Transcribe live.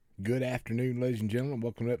Good afternoon, ladies and gentlemen.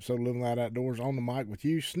 Welcome to episode of Living Loud Outdoors. On the mic with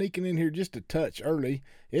you, sneaking in here just a touch early.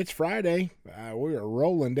 It's Friday. We are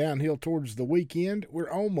rolling downhill towards the weekend. We're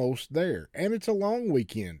almost there, and it's a long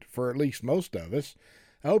weekend for at least most of us.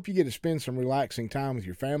 I hope you get to spend some relaxing time with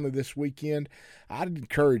your family this weekend. I'd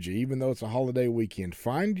encourage you, even though it's a holiday weekend,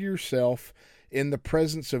 find yourself in the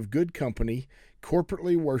presence of good company,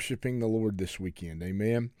 corporately worshiping the Lord this weekend.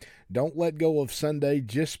 Amen. Don't let go of Sunday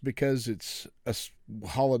just because it's a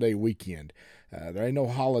holiday weekend. There ain't no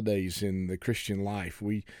holidays in the Christian life.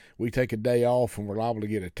 We take a day off and we're liable to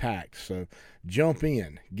get attacked. So jump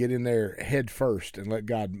in, get in there head first, and let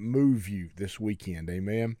God move you this weekend.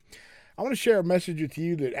 Amen. I want to share a message with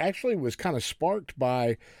you that actually was kind of sparked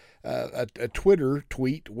by a Twitter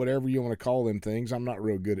tweet, whatever you want to call them things. I'm not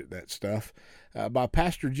real good at that stuff, by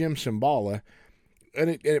Pastor Jim Cymbala. And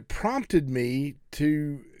it prompted me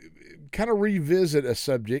to kind of revisit a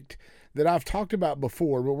subject that I've talked about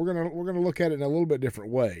before, but we're gonna look at it in a little bit different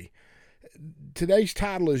way. Today's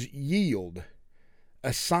title is Yield,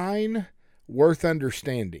 a Sign Worth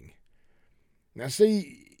Understanding. Now,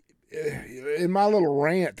 see, in my little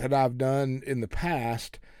rant that I've done in the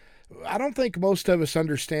past, I don't think most of us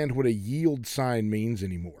understand what a yield sign means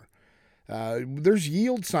anymore. There's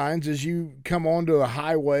yield signs as you come onto a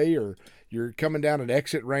highway, or you're coming down an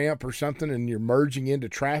exit ramp or something and you're merging into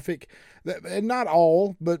traffic. And not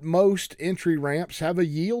all, but most entry ramps have a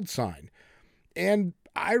yield sign. And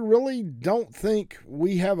I really don't think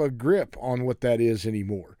we have a grip on what that is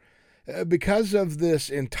anymore. Because of this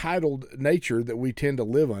entitled nature that we tend to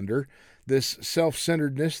live under, this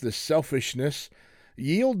self-centeredness, this selfishness,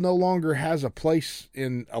 yield no longer has a place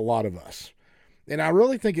in a lot of us. And I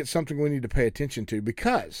really think it's something we need to pay attention to,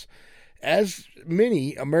 because as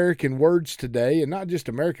many American words today, and not just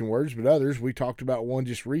American words, but others, we talked about one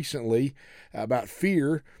just recently about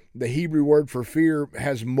fear. The Hebrew word for fear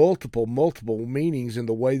has multiple meanings in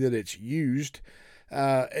the way that it's used.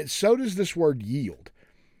 And so does this word yield.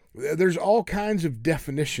 There's all kinds of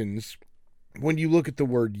definitions when you look at the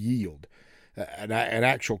word yield. An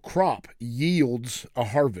actual crop yields a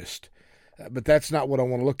harvest, but that's not what I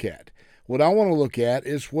want to look at. What I want to look at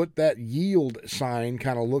is what that yield sign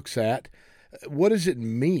kind of looks at. What does it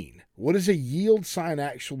mean? What does a yield sign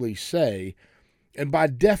actually say? And by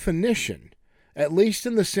definition, at least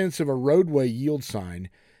in the sense of a roadway yield sign,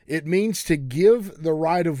 it means to give the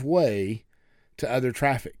right of way to other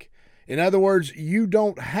traffic. In other words, you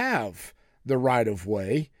don't have the right of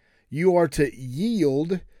way. You are to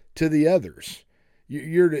yield to the others.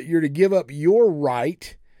 You're to give up your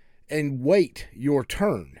right and wait your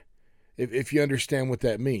turn, if you understand what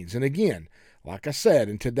that means. And again, like I said,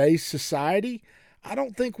 in today's society, I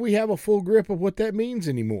don't think we have a full grip of what that means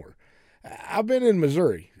anymore. I've been in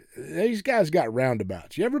Missouri. These guys got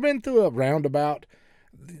roundabouts. You ever been through a roundabout?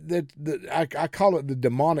 I call it the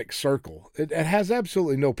demonic circle. It has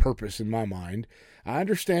absolutely no purpose in my mind. I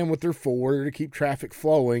understand what they're for, they're to keep traffic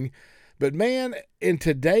flowing. But man, in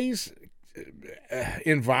today's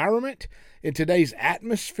environment, in today's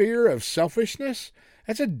atmosphere of selfishness,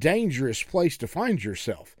 that's a dangerous place to find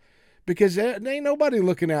yourself, because there ain't nobody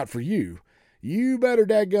looking out for you. You better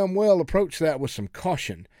dadgum well approach that with some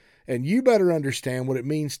caution, and you better understand what it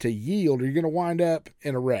means to yield, or you're going to wind up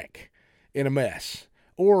in a wreck, in a mess,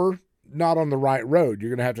 or not on the right road. You're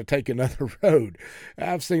going to have to take another road.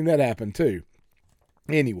 I've seen that happen too.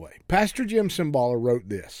 Anyway, Pastor Jim Cymbala wrote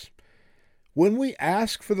this: when we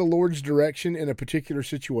ask for the Lord's direction in a particular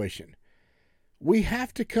situation, we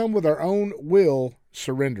have to come with our own will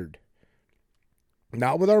surrendered,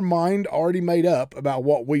 not with our mind already made up about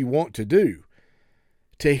what we want to do.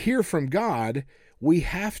 To hear from God, we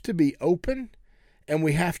have to be open and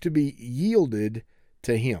we have to be yielded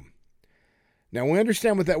to Him. Now, we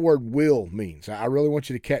understand what that word will means. I really want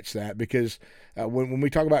you to catch that, because when we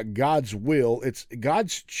talk about God's will, it's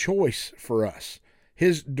God's choice for us,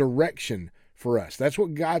 His direction for us. That's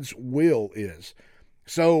what God's will is.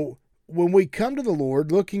 So when we come to the Lord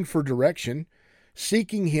looking for direction,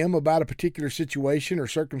 seeking Him about a particular situation or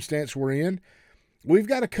circumstance we're in, we've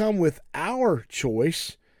got to come with our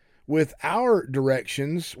choice, with our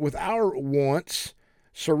directions, with our wants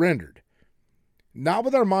surrendered. Not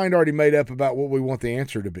with our mind already made up about what we want the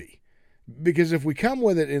answer to be. Because if we come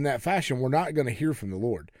with it in that fashion, we're not going to hear from the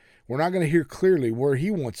Lord. We're not going to hear clearly where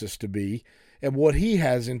He wants us to be and what He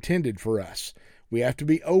has intended for us. We have to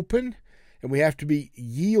be open and we have to be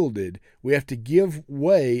yielded. We have to give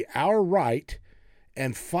way our right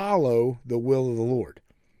and follow the will of the Lord.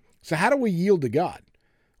 So how do we yield to God?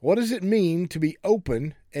 What does it mean to be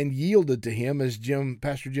open and yielded to Him, as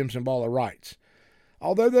Pastor Jim Cymbala writes?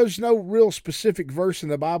 Although there's no real specific verse in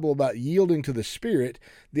the Bible about yielding to the Spirit,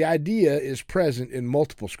 the idea is present in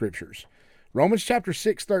multiple scriptures. Romans chapter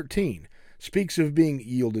 6:13 speaks of being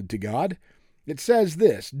yielded to God. It says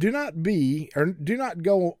this, do not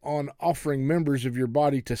go on offering members of your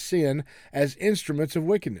body to sin as instruments of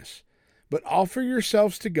wickedness, but offer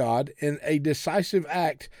yourselves to God in a decisive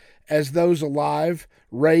act as those alive,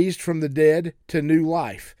 raised from the dead to new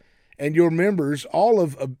life, and your members, all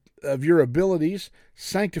of your abilities,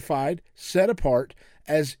 sanctified, set apart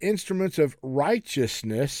as instruments of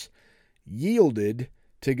righteousness, yielded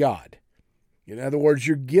to God. In other words,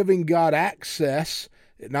 you're giving God access,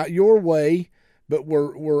 not your way, but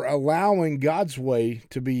we're allowing God's way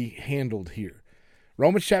to be handled here.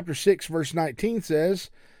 Romans chapter 6, verse 19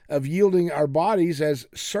 says, of yielding our bodies as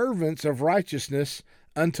servants of righteousness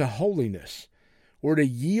unto holiness. We're to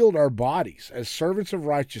yield our bodies as servants of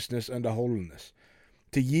righteousness unto holiness.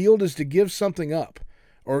 To yield is to give something up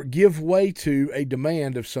or give way to a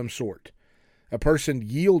demand of some sort. A person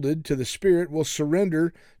yielded to the Spirit will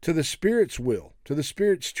surrender to the Spirit's will, to the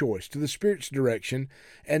Spirit's choice, to the Spirit's direction,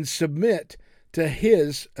 and submit to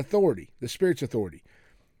His authority, the Spirit's authority.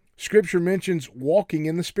 Scripture mentions walking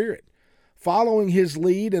in the Spirit, following His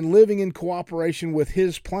lead and living in cooperation with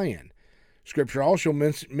His plan. Scripture also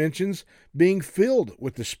mentions being filled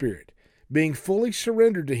with the Spirit, being fully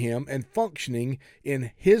surrendered to Him and functioning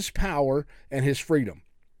in His power and His freedom.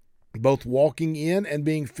 Both walking in and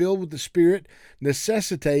being filled with the Spirit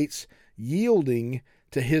necessitates yielding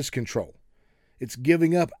to His control. It's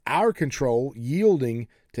giving up our control, yielding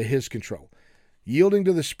to His control. Yielding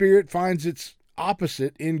to the Spirit finds its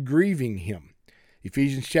opposite in grieving Him.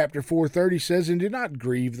 Ephesians chapter 4:30 says, and do not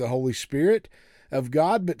grieve the Holy Spirit of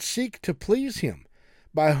God, but seek to please Him,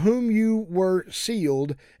 by whom you were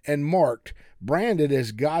sealed and marked, branded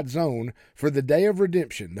as God's own for the day of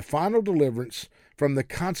redemption, the final deliverance from the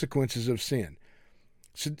consequences of sin.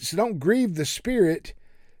 So don't grieve the Spirit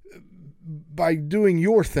by doing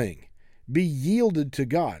your thing. Be yielded to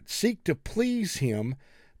God. Seek to please Him,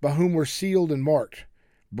 by whom we're sealed and marked,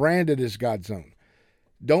 branded as God's own.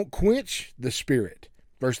 Don't quench the Spirit.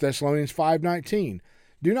 1 Thessalonians 5:19.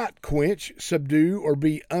 Do not quench, subdue, or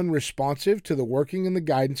be unresponsive to the working and the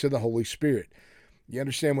guidance of the Holy Spirit. You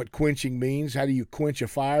understand what quenching means? How do you quench a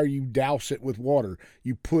fire? You douse it with water.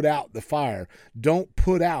 You put out the fire. Don't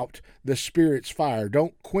put out the Spirit's fire.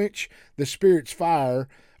 Don't quench the Spirit's fire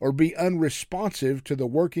or be unresponsive to the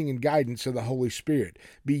working and guidance of the Holy Spirit.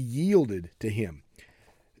 Be yielded to Him.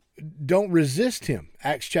 Don't resist Him.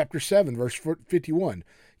 Acts chapter 7, verse 51.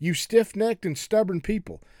 You stiff-necked and stubborn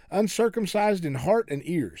people, uncircumcised in heart and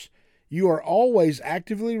ears. You are always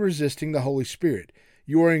actively resisting the Holy Spirit.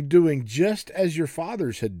 You are doing just as your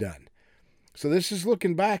fathers had done. So this is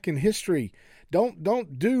looking back in history.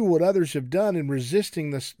 Don't do what others have done in resisting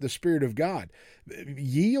the Spirit of God.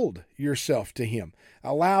 Yield yourself to Him.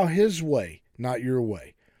 Allow His way, not your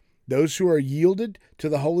way. Those who are yielded to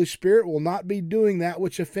the Holy Spirit will not be doing that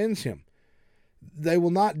which offends Him. They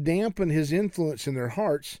will not dampen His influence in their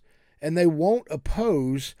hearts, and they won't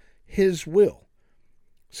oppose His will.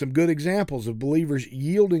 Some good examples of believers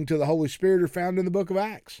yielding to the Holy Spirit are found in the book of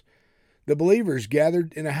Acts. The believers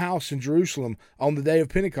gathered in a house in Jerusalem on the day of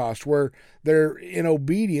Pentecost, where they're in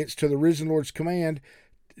obedience to the risen Lord's command.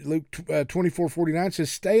 Luke 24:49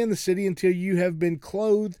 says, stay in the city until you have been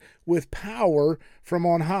clothed with power from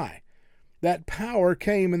on high. That power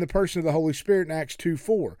came in the person of the Holy Spirit in Acts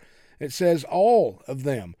 2:4. It says all of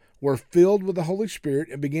them were filled with the Holy Spirit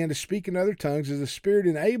and began to speak in other tongues as the Spirit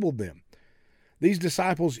enabled them. These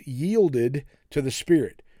disciples yielded to the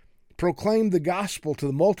Spirit, proclaimed the gospel to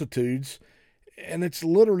the multitudes, and it's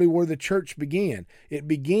literally where the church began. It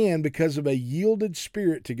began because of a yielded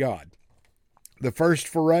spirit to God. The first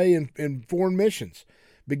foray in foreign missions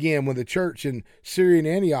began when the church in Syrian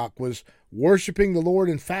Antioch was worshiping the Lord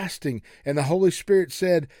and fasting, and the Holy Spirit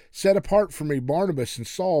said, set apart for me Barnabas and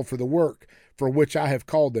Saul for the work for which I have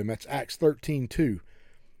called them. That's Acts 13:2.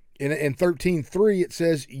 In 13:3 it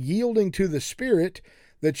says, yielding to the Spirit,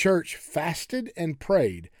 the church fasted and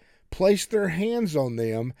prayed, placed their hands on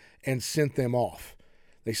them, and sent them off.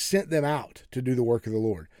 They sent them out to do the work of the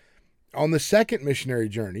Lord. On the second missionary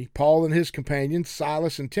journey, Paul and his companions,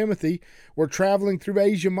 Silas and Timothy, were traveling through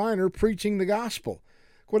Asia Minor preaching the gospel.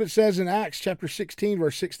 What it says in Acts chapter 16,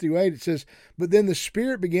 verse 6-8, it says, but then the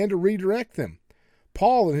Spirit began to redirect them.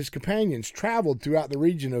 Paul and his companions traveled throughout the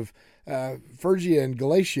region of Phrygia and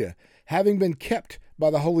Galatia, having been kept by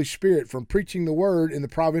the Holy Spirit from preaching the word in the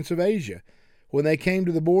province of Asia. When they came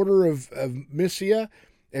to the border of Mysia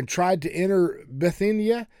and tried to enter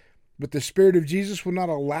Bithynia, but the Spirit of Jesus would not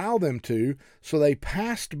allow them to, so they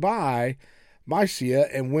passed by Mysia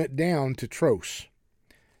and went down to Troas.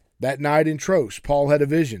 That night in Troas, Paul had a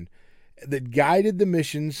vision that guided the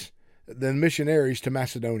missionaries to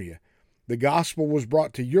Macedonia. The gospel was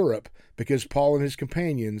brought to Europe because Paul and his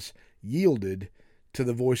companions yielded to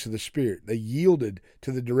the voice of the Spirit. They yielded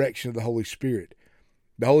to the direction of the Holy Spirit.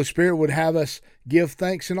 The Holy Spirit would have us give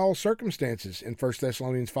thanks in all circumstances in 1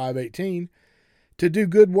 Thessalonians 5:18, to do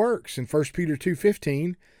good works in 1 Peter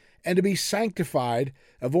 2:15, and to be sanctified,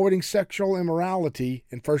 avoiding sexual immorality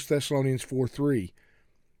in 1 Thessalonians 4:3.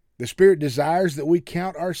 The Spirit desires that we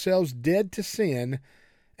count ourselves dead to sin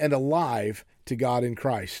and alive to God in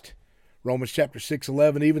Christ. Romans chapter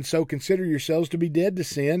 6:11, even so consider yourselves to be dead to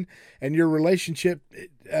sin and your relationship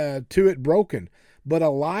to it broken, but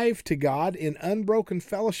alive to God in unbroken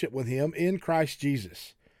fellowship with Him in Christ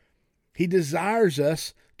Jesus. He desires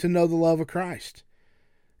us to know the love of Christ.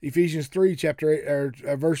 Ephesians 3, chapter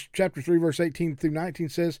 3, verse 18 through 19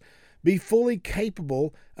 says, be fully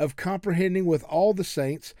capable of comprehending with all the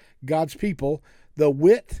saints, God's people, the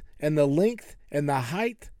width and the length and the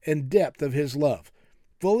height and depth of His love,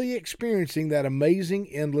 fully experiencing that amazing,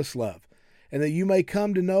 endless love, and that you may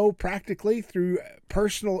come to know practically through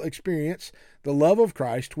personal experience the love of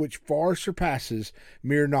Christ, which far surpasses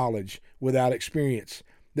mere knowledge without experience,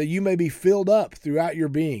 that you may be filled up throughout your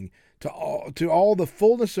being to all the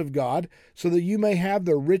fullness of God, so that you may have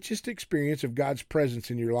the richest experience of God's presence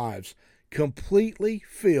in your lives, completely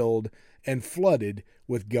filled and flooded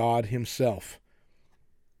with God Himself,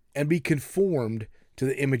 and be conformed to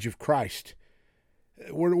the image of Christ.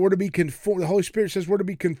 We're to be conformed. The Holy Spirit says we're to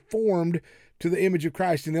be conformed to the image of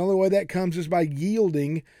Christ, and the only way that comes is by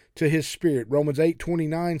yielding to His Spirit. Romans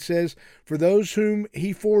 8:29 says, for those whom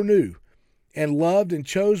He foreknew and loved and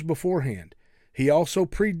chose beforehand, He also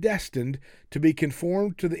predestined to be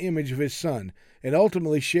conformed to the image of His Son, and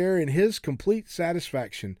ultimately share in His complete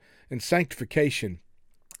satisfaction and sanctification,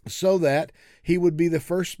 so that He would be the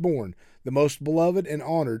firstborn, the most beloved and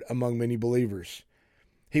honored among many believers.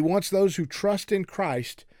 He wants those who trust in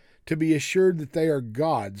Christ to be assured that they are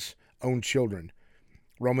God's own children.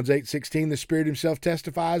 Romans 8:16, the Spirit Himself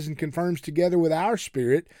testifies and confirms together with our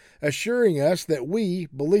spirit, assuring us that we,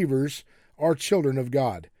 believers, are children of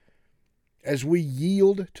God. As we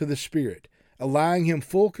yield to the Spirit, allowing Him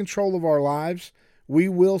full control of our lives, we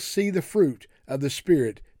will see the fruit of the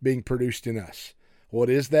Spirit being produced in us. What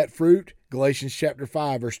is that fruit? Galatians chapter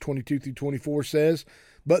 5, verse 22 through 24 says,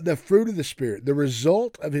 but the fruit of the Spirit, the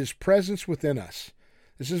result of His presence within us.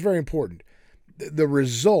 This is very important. The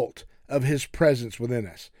result of His presence within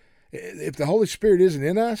us. If the Holy Spirit isn't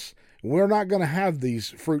in us, we're not going to have these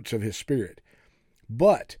fruits of His Spirit.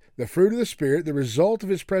 But the fruit of the Spirit, the result of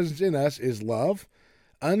His presence in us, is love,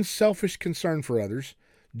 unselfish concern for others,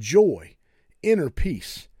 joy, inner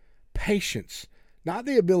peace, patience, not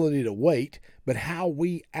the ability to wait, but how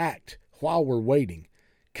we act while we're waiting,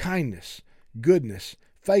 kindness, goodness,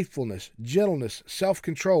 faithfulness, gentleness,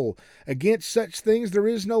 self-control. Against such things there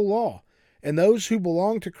is no law. And those who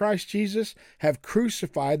belong to Christ Jesus have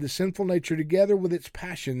crucified the sinful nature together with its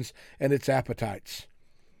passions and its appetites.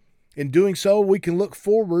 In doing so, we can look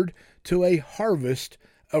forward to a harvest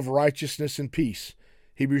of righteousness and peace.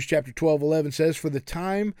 Hebrews chapter 12:11 says, for the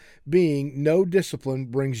time being no discipline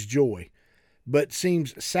brings joy, but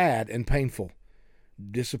seems sad and painful.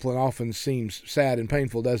 Discipline often seems sad and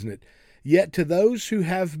painful, doesn't it? Yet to those who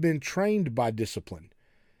have been trained by discipline,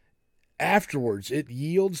 afterwards it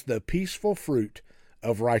yields the peaceful fruit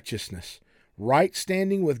of righteousness, right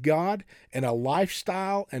standing with God, and a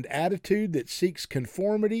lifestyle and attitude that seeks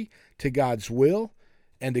conformity to God's will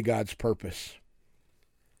and to God's purpose.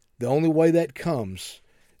 The only way that comes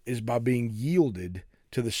is by being yielded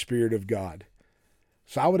to the Spirit of God.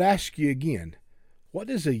 So I would ask you again, what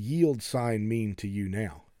does a yield sign mean to you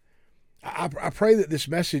now? I pray that this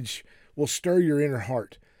message will stir your inner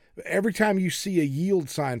heart. Every time you see a yield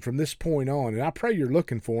sign from this point on, and I pray you're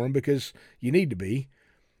looking for them because you need to be,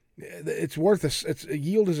 a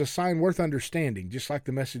yield is a sign worth understanding, just like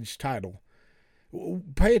the message title.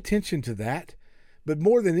 Pay attention to that. But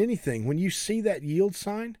more than anything, when you see that yield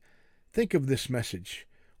sign, think of this message,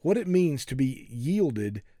 what it means to be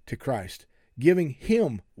yielded to Christ, giving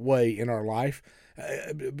Him way in our life,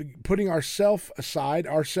 putting ourself aside,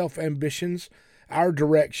 our self-ambitions, our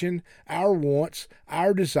direction, our wants,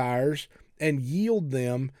 our desires, and yield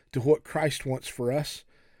them to what Christ wants for us,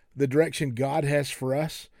 the direction God has for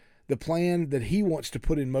us, the plan that He wants to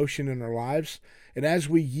put in motion in our lives. And as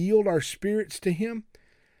we yield our spirits to Him,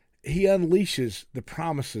 He unleashes the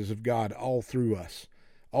promises of God all through us,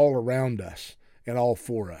 all around us, and all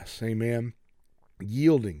for us. Amen.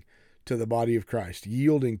 Yielding to the body of Christ,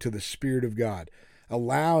 yielding to the Spirit of God,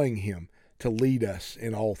 allowing Him to lead us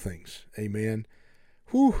in all things. Amen.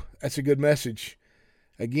 Whew, that's a good message.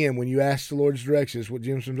 Again, when you ask the Lord's directions, what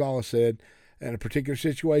Jim Gonzalez said, in a particular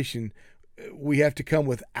situation, we have to come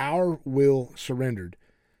with our will surrendered,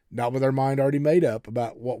 not with our mind already made up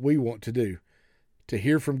about what we want to do. To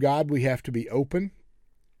hear from God, we have to be open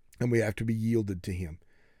and we have to be yielded to Him.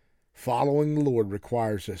 Following the Lord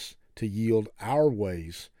requires us to yield our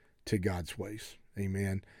ways to God's ways.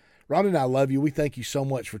 Amen. Ron and I love you. We thank you so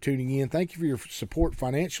much for tuning in. Thank you for your support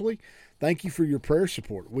financially. Thank you for your prayer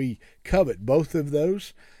support. We covet both of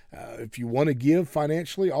those. If you want to give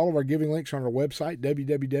financially, all of our giving links are on our website,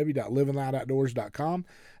 www.livingloudoutdoors.com.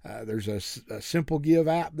 There's a simple give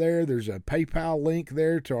app there. There's a PayPal link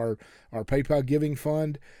there to our PayPal giving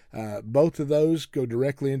fund. Both of those go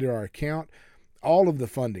directly into our account. All of the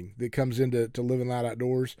funding that comes into Living Loud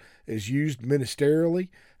Outdoors is used ministerially.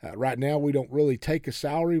 Right now, we don't really take a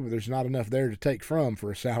salary, but there's not enough there to take from for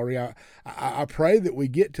a salary. I pray that we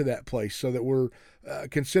get to that place so that we're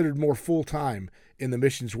considered more full-time in the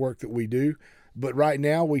missions work that we do. But right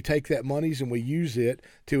now, we take that monies and we use it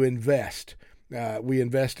to invest. We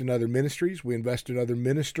invest in other ministries. We invest in other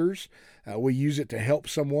ministers. We use it to help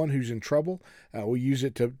someone who's in trouble. We use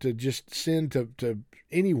it to just send to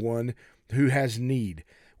anyone who has need.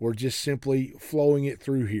 We're just simply flowing it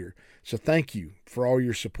through here. So thank you for all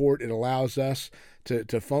your support. It allows us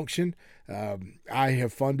to function. I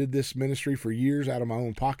have funded this ministry for years out of my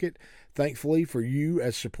own pocket. Thankfully for you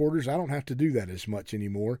as supporters, I don't have to do that as much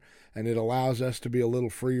anymore, and it allows us to be a little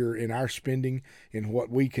freer in our spending, in what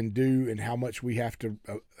we can do, and how much we have to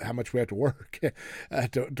work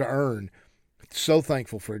to earn. So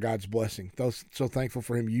thankful for God's blessing. So thankful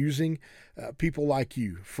for Him using people like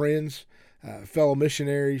you, friends, fellow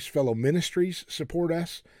missionaries, fellow ministries support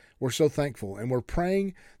us. We're so thankful, and we're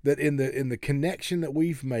praying that in the connection that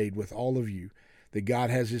we've made with all of you, that God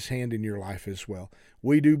has His hand in your life as well.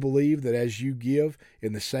 We do believe that as you give,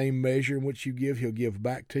 in the same measure in which you give, He'll give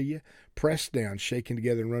back to you. Pressed down, shaken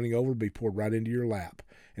together, and running over, be poured right into your lap.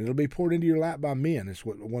 And it'll be poured into your lap by men, is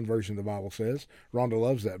what one version of the Bible says. Rhonda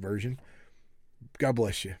loves that version. God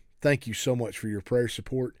bless you. Thank you so much for your prayer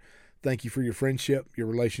support. Thank you for your friendship, your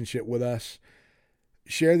relationship with us.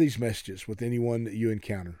 Share these messages with anyone that you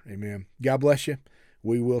encounter. Amen. God bless you.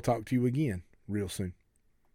 We will talk to you again real soon.